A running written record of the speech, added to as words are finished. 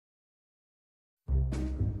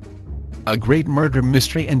A great murder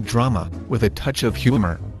mystery and drama, with a touch of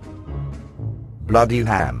humor. Bloody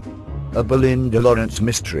Ham. A Belinda Lawrence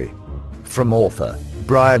mystery. From author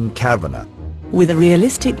Brian Kavanagh. With a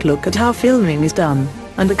realistic look at how filming is done,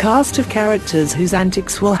 and a cast of characters whose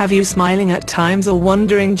antics will have you smiling at times or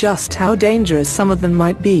wondering just how dangerous some of them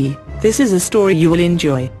might be, this is a story you will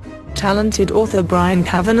enjoy. Talented author Brian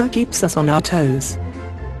Kavanagh keeps us on our toes.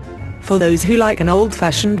 For those who like an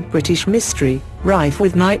old-fashioned British mystery, rife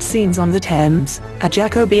with night scenes on the Thames, a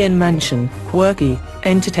Jacobean mansion, quirky,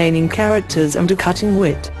 entertaining characters and a cutting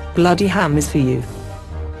wit, Bloody Ham is for you.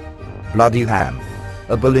 Bloody Ham.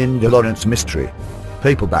 A Belinda Lawrence mystery.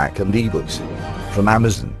 Paperback and ebooks. From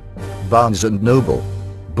Amazon, Barnes & Noble.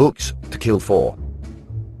 Books to kill for.